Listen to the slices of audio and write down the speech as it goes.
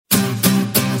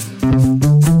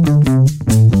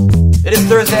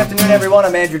Thursday afternoon, everyone.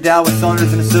 I'm Andrew Dow with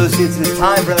Saunders & Associates. It's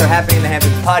time for another Happening in the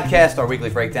Hamptons podcast, our weekly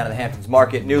breakdown of the Hamptons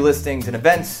market, new listings, and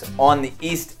events on the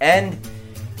East End.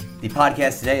 The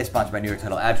podcast today is sponsored by New York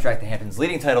Title Abstract, the Hamptons'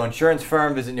 leading title insurance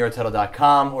firm. Visit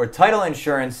NewYorkTitle.com or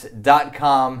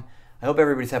TitleInsurance.com. I hope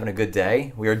everybody's having a good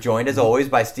day. We are joined, as always,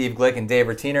 by Steve Glick and Dave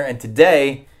Rotiner, and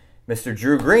today, Mr.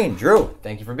 Drew Green. Drew,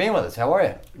 thank you for being with us. How are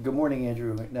you? Good morning,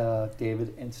 Andrew,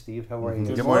 David, and Steve. How are you?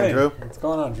 Good morning, Drew. What's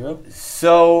going on, Drew?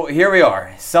 So here we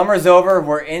are. Summer's over.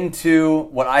 We're into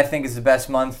what I think is the best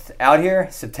month out here.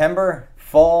 September,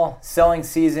 fall, selling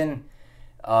season.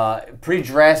 Pretty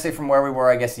drastic from where we were,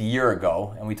 I guess, a year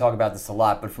ago. And we talk about this a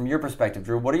lot. But from your perspective,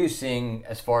 Drew, what are you seeing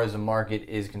as far as the market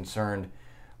is concerned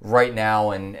right now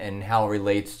and how it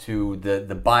relates to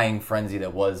the buying frenzy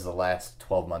that was the last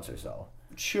 12 months or so?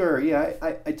 Sure, yeah.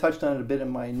 I touched on it a bit in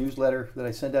my newsletter that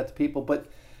I send out to people, but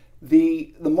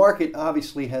the market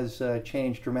obviously has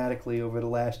changed dramatically over the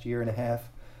last year and a half.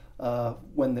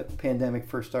 When the pandemic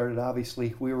first started,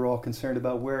 obviously, we were all concerned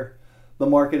about where the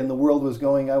market and the world was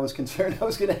going. I was concerned I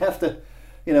was going to have to,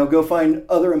 go find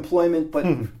other employment, but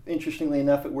interestingly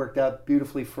enough, it worked out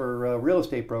beautifully for real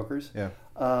estate brokers. Yeah.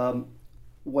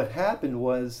 What happened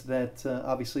was that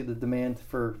obviously the demand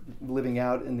for living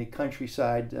out in the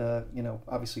countryside,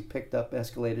 obviously picked up,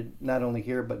 escalated, not only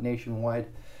here but nationwide,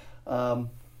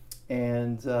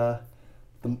 and the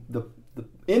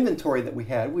inventory that we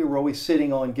had, we were always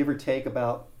sitting on, give or take,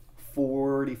 about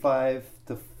 4,000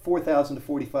 to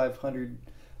 4,500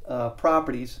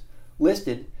 properties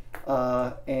listed.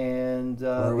 And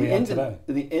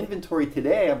the inventory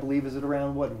today, I believe, is at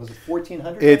around, what was it,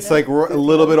 1,400? It's like a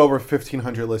little bit over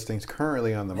 1,500 listings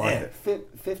currently on the market.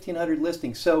 1,500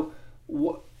 listings. So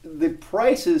the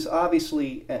prices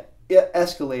obviously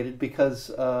escalated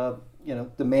because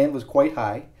demand was quite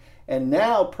high, and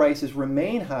now prices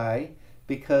remain high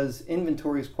because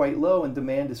inventory is quite low and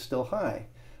demand is still high.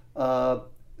 I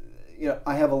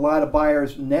have a lot of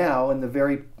buyers now in the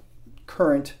very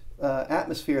current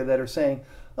atmosphere that are saying,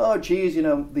 oh, geez,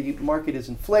 the market is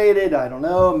inflated. I don't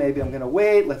know. Maybe I'm going to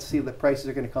wait. Let's see if the prices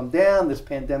are going to come down. This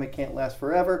pandemic can't last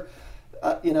forever.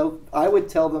 I would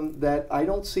tell them that I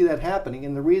don't see that happening.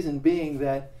 And the reason being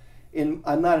that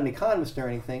I'm not an economist or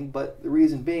anything, but the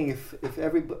reason being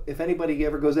if anybody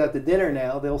ever goes out to dinner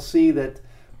now, they'll see that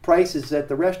prices at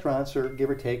the restaurants are, give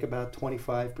or take, about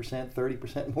 25%,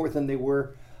 30% more than they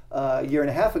were a year and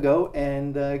a half ago,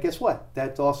 and guess what?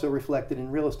 That's also reflected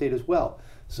in real estate as well.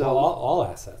 So all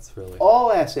assets, really. All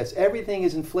assets. Everything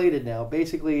is inflated now.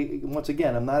 Basically, once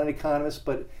again, I'm not an economist,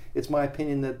 but it's my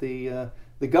opinion that the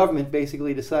government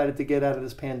basically decided to get out of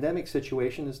this pandemic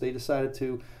situation as they decided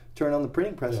to turn on the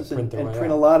printing presses and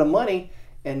print a lot of money.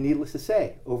 And needless to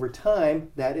say, over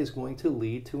time, that is going to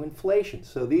lead to inflation.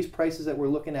 So these prices that we're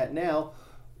looking at now,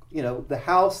 the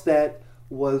house that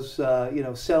was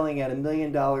selling at $1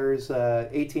 million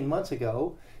 18 months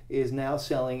ago is now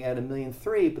selling at $1.3 million,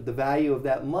 but the value of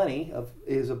that money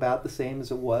is about the same as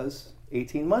it was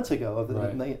 18 months ago at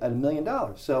 $1 million.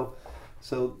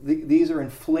 So these are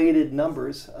inflated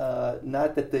numbers.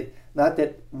 Not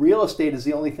that real estate is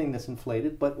the only thing that's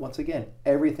inflated, but once again,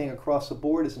 everything across the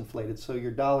board is inflated. So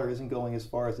your dollar isn't going as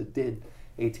far as it did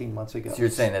 18 months ago. So you're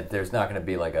saying that there's not going to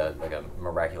be like a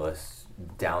miraculous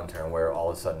downturn where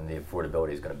all of a sudden the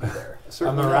affordability is going to be there.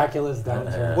 A miraculous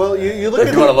downturn. Well, you look if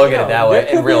at you want to look at it that way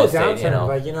in real estate,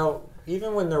 But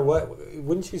even when there was,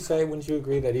 wouldn't you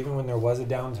agree that even when there was a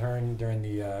downturn during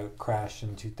the crash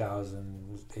in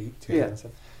 2008,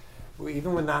 2007,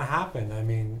 even when that happened, I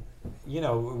mean,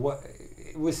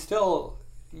 it was still.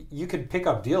 You could pick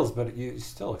up deals, but it's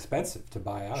still expensive to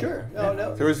buy out. Sure.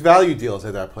 No. There was value deals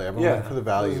at that play. Everyone went for the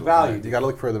value. You got to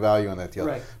look for the value on that deal.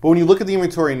 Right. But when you look at the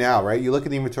inventory now, right? You look at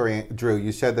the inventory, Drew.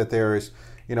 You said that there's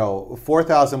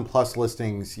 4,000 plus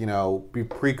listings.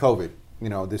 Pre-COVID.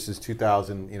 This is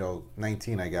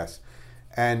 2019, I guess.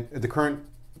 And the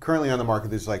currently on the market,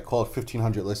 there's call it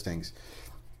 1,500 listings.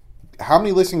 How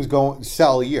many listings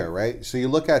sell a year, right? So you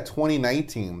look at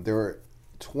 2019, there were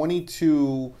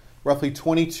roughly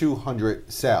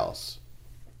 2,200 sales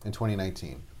in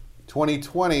 2019.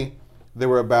 2020, there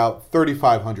were about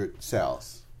 3,500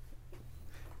 sales.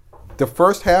 The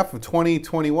first half of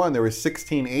 2021, there were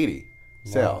 1,680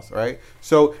 sales, right?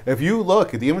 So if you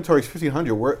look at the inventory is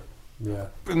 1,500,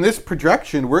 in this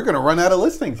projection, we're going to run out of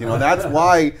listings. That's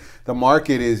why the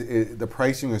market is the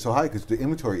pricing is so high, because the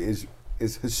inventory is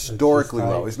historically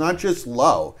low. It's not just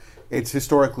low; it's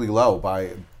historically low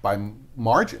by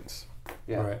margins.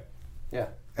 Yeah. Right. Yeah.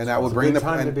 And that would bring the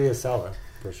time to be a seller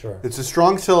for sure. It's a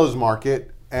strong seller's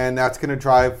market, and that's going to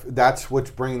drive. That's what's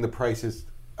bringing the prices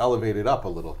elevated up a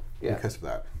little because of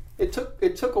that.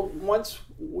 It took once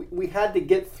we had to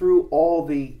get through all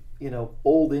the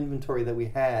old inventory that we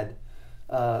had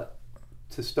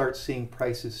to start seeing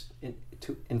prices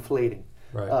inflating.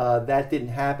 Right. That didn't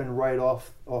happen right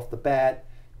off the bat.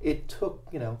 It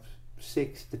took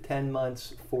 6 to 10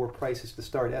 months for prices to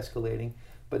start escalating.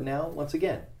 But now, once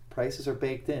again, prices are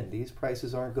baked in. These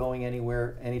prices aren't going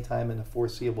anywhere anytime in the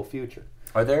foreseeable future.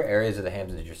 Are there areas of the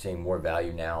Hamptons that you're seeing more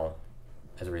value now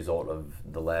as a result of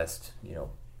the last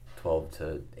 12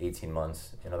 to 18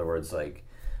 months? In other words, like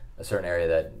a certain area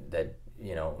that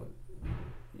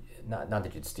not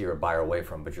that you'd steer a buyer away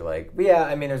from, but you're like, yeah,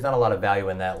 I mean, there's not a lot of value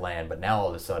in that land, but now all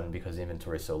of a sudden, because the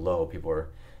inventory is so low, people are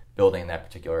building in that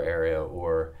particular area,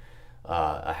 or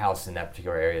a house in that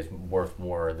particular area is worth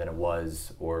more than it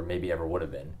was or maybe ever would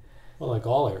have been. Well, like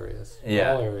all areas.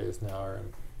 Yeah. All areas now are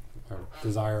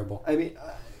desirable. I mean,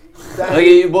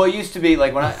 it used to be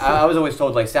like when I was always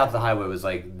told like south of the highway was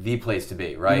like the place to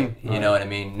be, right? Mm-hmm. You know what I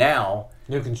mean? Now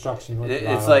New construction.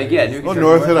 it's like new construction.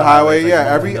 North of the highway, is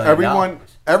like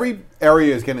every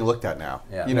area is getting looked at now.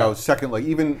 Yeah. Second, like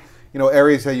even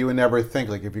areas that you would never think,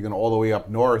 like if you're going all the way up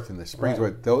north in the Springs,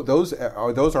 Right. those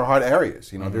are hot areas.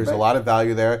 There's a lot of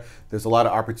value there. There's a lot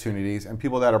of opportunities, and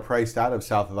people that are priced out of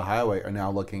south of the highway are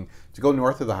now looking to go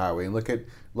north of the highway and look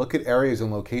at areas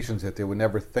and locations that they would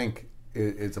never think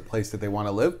is a place that they want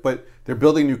to live. But they're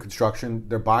building new construction,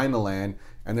 they're buying the land,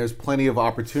 and there's plenty of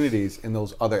opportunities in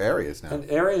those other areas now. And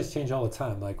areas change all the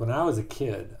time. Like when I was a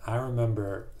kid, I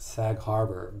remember Sag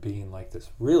Harbor being like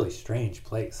this really strange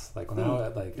place. Like when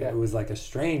it was like a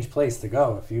strange place to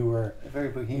go if you were very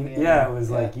bohemian. Yeah, it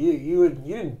was like you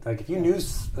didn't like if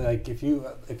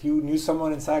you knew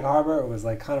someone in Sag Harbor, it was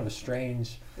like kind of a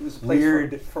strange. It was a place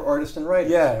weird for artists and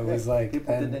writers. Yeah, it was like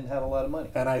people didn't have a lot of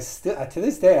money. And I still to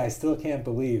this day I still can't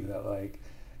believe that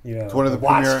It's one of the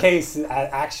watch premier case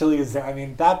actually is there. I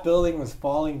mean, that building was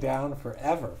falling down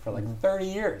forever for like 30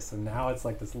 years, and now it's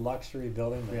like this luxury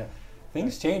building. Yeah.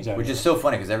 Things change. Which is so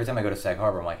funny because every time I go to Sag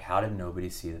Harbor, I'm like, how did nobody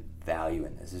see the value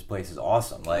in this? This place is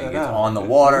awesome. Like it's on the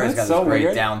water. It's got this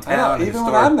great downtown,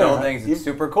 historic buildings. It's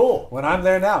super cool. When I'm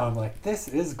there now, I'm like, this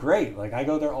is great. Like I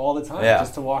go there all the time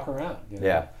just to walk around.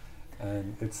 Yeah.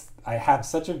 And I have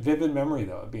such a vivid memory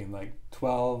though of being like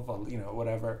 12,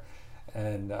 whatever,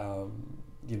 and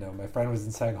my friend was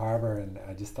in Sag Harbor, and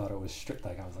I just thought it was strict.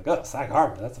 Like I was like, oh, Sag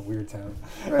Harbor, that's a weird town.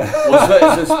 Right.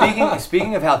 Well, so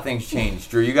speaking of how things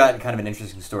changed, Drew, you got kind of an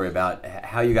interesting story about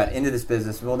how you got into this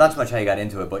business. Well, not so much how you got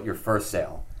into it, but your first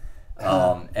sale.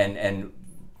 And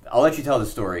I'll let you tell the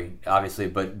story, obviously,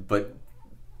 but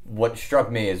what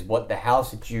struck me is what the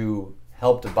house that you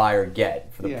helped a buyer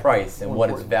get for the price and what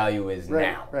its value is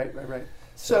now. Right.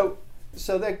 So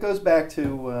that goes back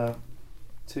to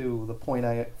the point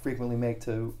I frequently make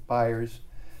to buyers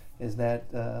is that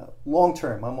long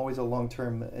term. I'm always a long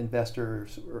term investor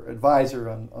or advisor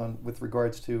on with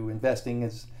regards to investing.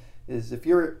 Is if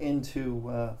you're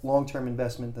into long term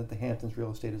investment, that the Hamptons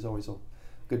real estate is always a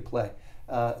good play.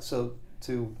 So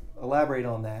to elaborate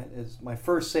on that, is my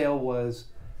first sale was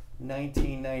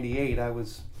 1998.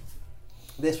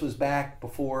 This was back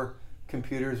before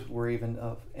computers were even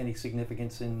of any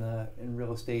significance in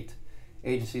real estate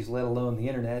agencies, let alone the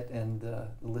internet and the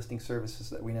listing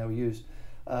services that we now use.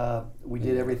 We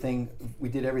did everything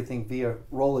via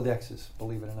Rolodexes,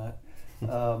 believe it or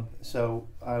not. So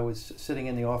I was sitting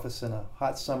in the office in a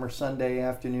hot summer Sunday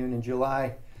afternoon in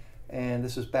July, and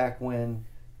this was back when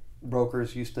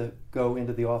brokers used to go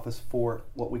into the office for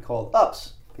what we called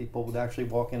ups. People would actually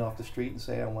walk in off the street and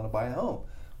say, I want to buy a home.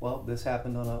 Well, this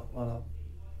happened on a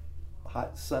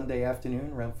hot Sunday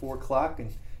afternoon around 4 o'clock,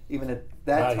 and even at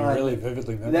that time, you really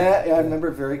vividly remember that. I remember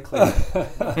very clearly,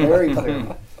 very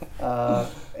clearly.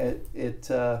 At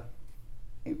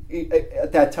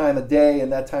that time of day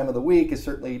and that time of the week is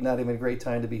certainly not even a great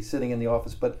time to be sitting in the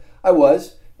office, but I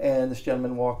was, and this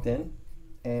gentleman walked in,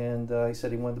 and he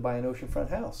said he wanted to buy an oceanfront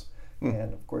house,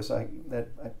 and of course I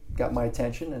got my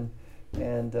attention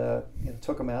and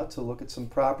took him out to look at some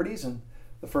properties. And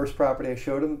the first property I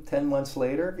showed him 10 months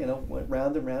later, went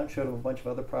round and round, showed him a bunch of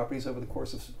other properties over the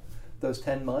course of those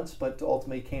 10 months, but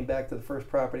ultimately came back to the first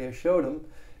property I showed him.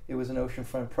 It was an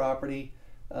oceanfront property,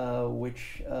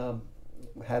 which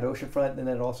had oceanfront, and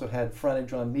then it also had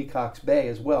frontage on Mecox Bay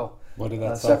as well. What did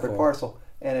that sell separate for? Parcel.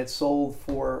 And it sold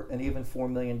for an even $4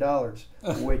 million,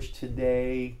 which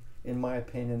today, in my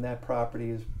opinion, that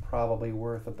property is probably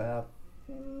worth about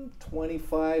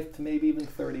 25 to maybe even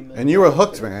 30 million. And you were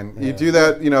hooked, man. Yeah. You do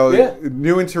that,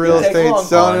 new into real estate,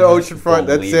 selling an oceanfront.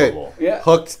 That's it. Yeah.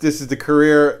 Hooked. This is the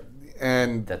career,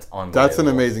 and That's unbelievable. that's an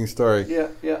amazing story. Yeah.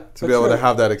 To be able to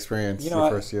have that experience the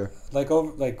first year. Like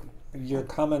your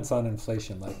comments on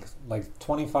inflation, like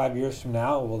 25 years from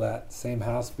now, will that same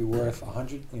house be worth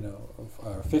 100,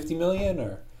 or 50 million,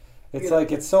 or it's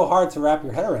it's so hard to wrap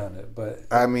your head around it. But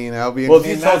I mean, I'll be. Well, if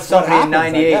you And told that's what somebody in happens,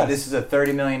 I '98 guess. this is a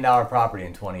 $30 million property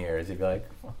in 20 years, they'd be like,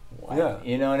 what? Yeah.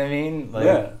 You know what I mean? Like,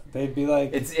 yeah, they'd be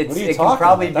like, It's what are you it can talking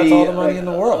probably about? be That's all the money in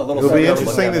the world. a little It'll be further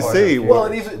interesting looking to at see. part. Well,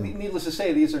 these are, needless to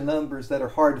say, these are numbers that are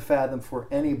hard to fathom for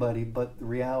anybody. But the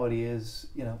reality is,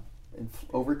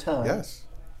 over time, Yes.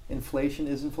 inflation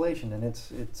is inflation, and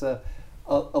it's a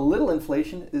little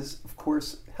inflation is, of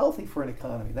course, healthy for an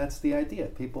economy. That's the idea.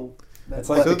 People. It's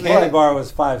like the candy bar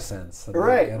was 5 cents.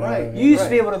 Right, right. You used to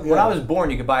be able to. When Yeah. I was born,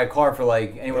 you could buy a car for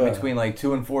like anywhere between like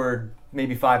 $2,000 and $4,000,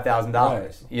 maybe $5,000.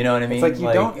 Right. You know what I mean? It's like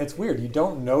you don't. It's weird. You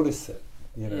don't notice it.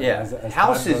 Yeah, as time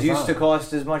houses goes used on. to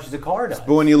cost as much as a car does.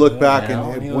 But when you look back you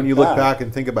know, and when you look back.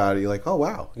 and think about it, you're like, oh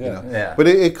wow, Yeah. Yeah. But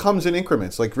it comes in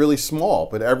increments, like really small.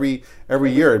 But every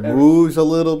year it moves a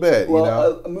little bit.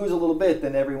 Well, it moves a little bit.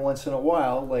 Then every once in a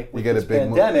while, like with You get a this big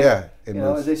move. pandemic, Yeah, it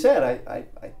moves. as I said, I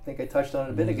think I touched on it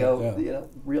a bit ago. Yeah.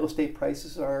 Real estate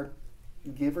prices are,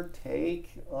 give or take,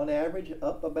 on average,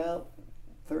 up about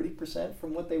 30%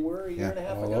 from what they were a year and a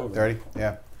half all ago. over. 30.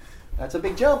 Yeah, That's a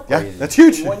big jump. yeah, that's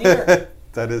huge. In 1 year.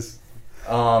 That is.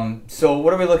 So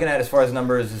what are we looking at as far as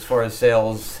numbers, as far as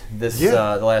sales this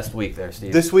Yeah. the last week there,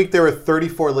 Steve? This week there were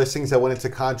 34 listings that went into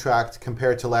contract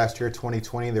compared to last year,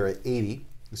 2020. They're at 80.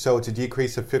 So it's a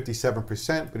decrease of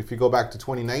 57%. But if you go back to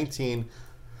 2019,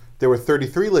 there were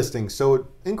 33 listings. So it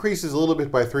increases a little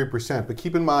bit by 3%. But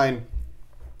keep in mind,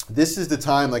 this is the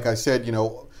time, like I said,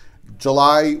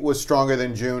 July was stronger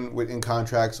than June in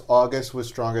contracts. August was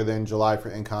stronger than July for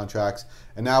in contracts.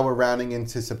 And now we're rounding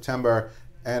into September.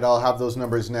 And I'll have those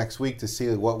numbers next week to see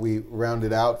what we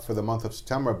rounded out for the month of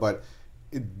September. But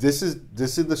this is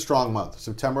the strong month.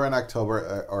 September and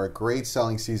October are a great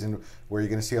selling season where you're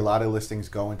going to see a lot of listings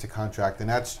go into contract, and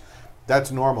that's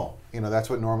normal.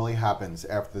 That's what normally happens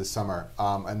after the summer.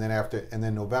 And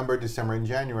then November, December, and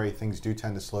January, things do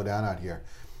tend to slow down out here.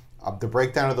 The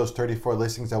breakdown of those 34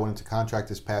 listings that went into contract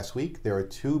this past week, there are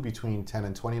 2 between 10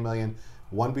 and 20 million,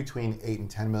 1 between 8 and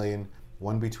 10 million,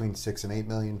 1 between 6 and 8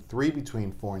 million, 3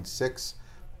 between 4 and 6,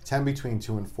 10 between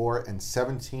 2 and 4, and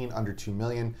 17 under 2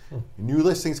 million. New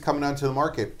listings coming onto the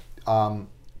market.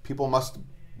 People must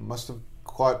have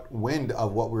caught wind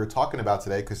of what we were talking about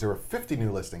today, because there were 50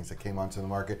 new listings that came onto the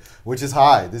market, which is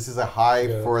high. This is a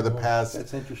high for the past.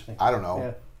 That's interesting. I don't know.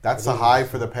 Yeah. That's a high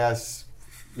for the past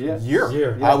year.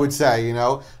 Year. I would say.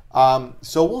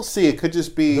 So we'll see. It could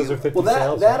just be. Those are 50 Well,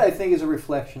 sales. that I think is a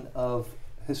reflection of,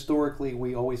 historically,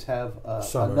 we always have a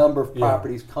Summer. number of Yeah.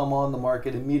 properties come on the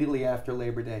market immediately after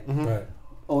Labor Day. Right.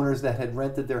 Owners that had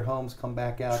rented their homes come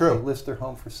back out, True. they list their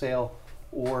home for sale,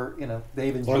 or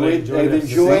they've Or they enjoyed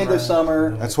enjoy the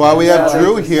summer. That's why we have Yeah,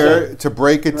 Drew like- here to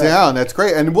break it Right. down. That's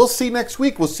great. And we'll see next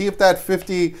week. We'll see if that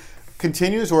 50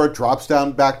 continues or it drops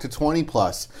down back to 20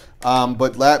 plus.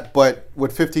 But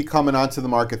with 50 coming onto the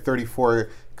market, 34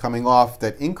 coming off,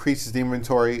 that increases the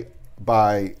inventory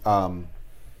by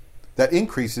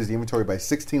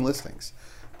 16 listings.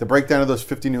 The breakdown of those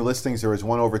 50 new listings, there was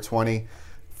 1 over 20,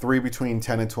 3 between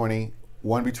 10 and 20,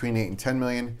 1 between 8 and 10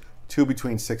 million, 2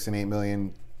 between 6 and 8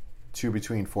 million, 2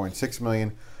 between 4 and 6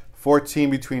 million, 14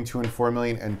 between 2 and 4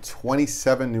 million, and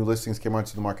 27 new listings came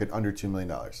onto the market under $2 million.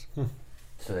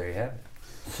 So there you have it.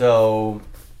 So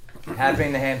happening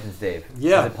in the Hamptons, Dave.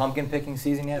 Yeah. Is it pumpkin picking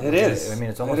season yet? It is. I mean,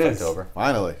 it's almost It is. October.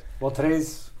 Finally. Well,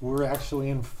 we're actually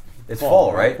in. It's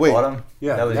fall, right? Wait. Autumn.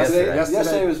 Yeah. That was Yesterday, yesterday.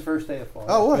 yesterday was the first day of fall.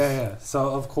 Oh, what? Yeah. So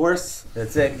of course,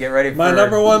 That's it. Get ready for my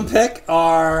number one pick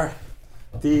are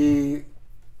the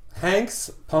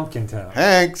Hanks Pumpkin Town.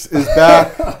 Hanks is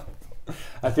back.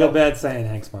 I feel bad saying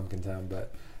Hanks Pumpkin Town,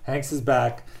 but Hanks is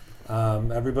back.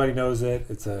 Everybody knows it.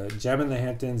 It's a gem in the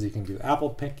Hamptons. You can do apple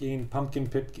picking, pumpkin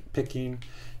picking.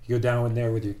 You go down in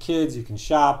there with your kids. You can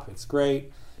shop. It's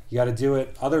great. You got to do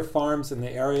it. Other farms in the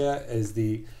area is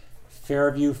the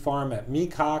Fairview Farm at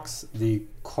Mecox, the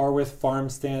Carwith Farm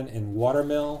Stand in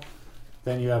Watermill.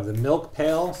 Then you have the Milk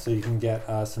Pail, so you can get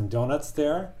some donuts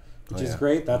there, which is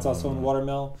great. That's also in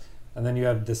Watermill. And then you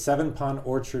have the Seven Pond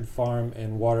Orchard Farm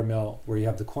in Watermill, where you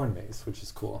have the corn maze, which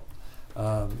is cool.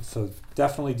 So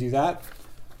definitely do that.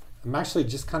 I'm actually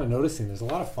just kind of noticing there's a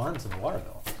lot of farms in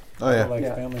Watermill. Oh, yeah. Like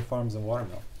family farms in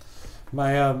Watermill.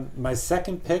 My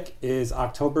second pick is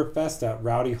Oktoberfest at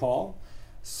Rowdy Hall.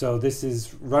 So this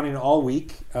is running all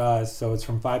week. So it's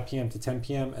from 5 p.m. to 10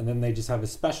 p.m. And then they just have a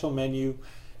special menu,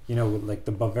 with like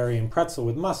the Bavarian pretzel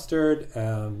with mustard.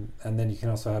 And then you can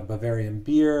also have Bavarian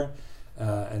beer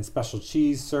and special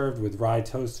cheese served with rye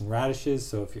toast and radishes.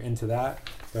 So if you're into that,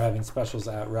 they're having specials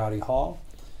at Rowdy Hall.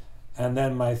 And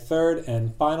then my third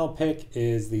and final pick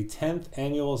is the 10th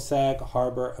annual Sag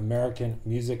Harbor American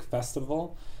Music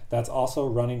Festival. That's also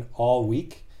running all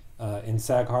week in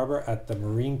Sag Harbor at the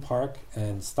Marine Park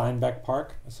and Steinbeck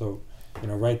Park. So,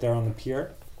 right there on the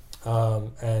pier.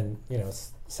 And,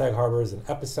 Sag Harbor is an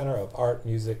epicenter of art,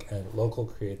 music, and local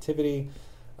creativity.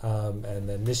 And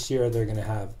then this year they're going to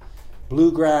have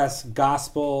bluegrass,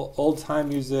 gospel, old-time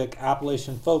music,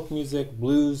 Appalachian folk music,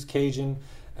 blues, Cajun,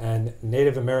 and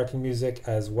Native American music,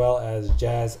 as well as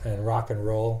jazz and rock and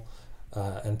roll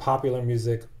and popular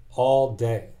music all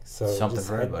day. So something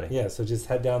for everybody. Yeah, so just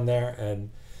head down there and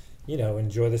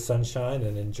enjoy the sunshine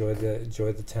and enjoy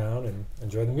the town and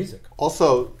enjoy the music.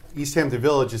 Also, East Hampton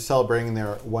Village is celebrating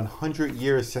their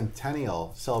 100-year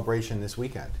centennial celebration this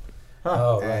weekend.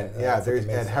 Oh, And right. there's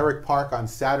at Herrick Park on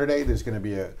Saturday. There's going to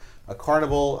be a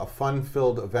carnival, a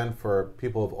fun-filled event for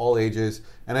people of all ages,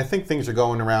 and I think things are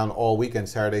going around all weekend: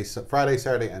 Friday,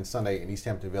 Saturday, and Sunday in East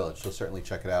Hampton Village. So certainly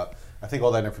check it out. I think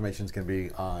all that information is going to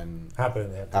be on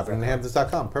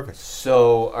happeninginthehamptons.com. Perfect.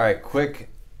 So, all right, quick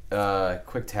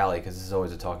tally, because this is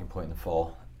always a talking point in the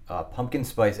fall. Pumpkin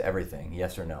spice everything,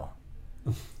 yes or no?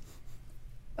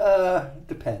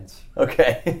 Depends.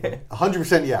 Okay.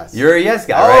 100% yes. You're a yes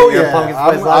guy, Oh right? You're yeah. a pumpkin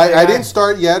spice latte I guy? didn't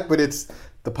start yet, but it's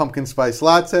the pumpkin spice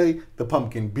latte, the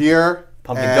pumpkin beer,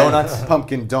 Pumpkin and donuts?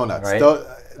 pumpkin donuts. Right.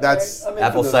 That's I'm in for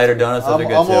Apple those cider two. donuts, those are I'm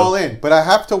good too. all in, but I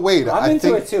have to wait. I'm I into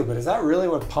think it too, but is that really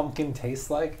what pumpkin tastes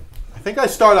like? I think I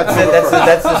start That's October the,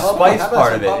 that's the How spice about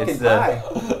part some of it. pumpkin It's the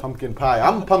pie? pumpkin pie.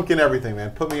 I'm pumpkin everything, man.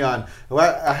 Put me on.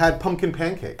 I had pumpkin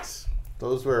pancakes.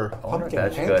 Those were I wonder if Pumpkin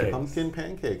that's pancakes. good. pumpkin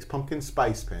pancakes, pumpkin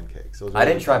spice pancakes. Those were I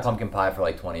didn't really try good. pumpkin pie for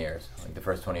like 20 years. Like the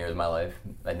first 20 years of my life,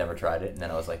 I'd never tried it, and then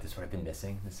I was like, "This is what I've been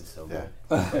missing. This is so good."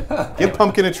 Yeah. Give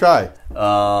pumpkin a try.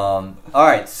 All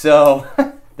right, so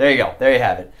there you go. There you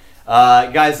have it.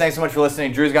 Guys, thanks so much for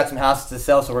listening. Drew's got some houses to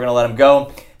sell, so we're going to let him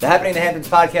go. The Happening in the Hamptons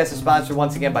podcast is sponsored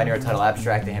once again by New York Title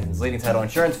Abstract, the Hamptons' leading title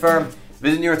insurance firm.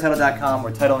 Visit NewYorkTitle.com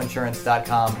or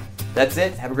TitleInsurance.com. That's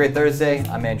it. Have a great Thursday.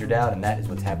 I'm Andrew Dowd, and that is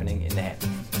what's happening in the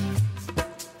Hamptons.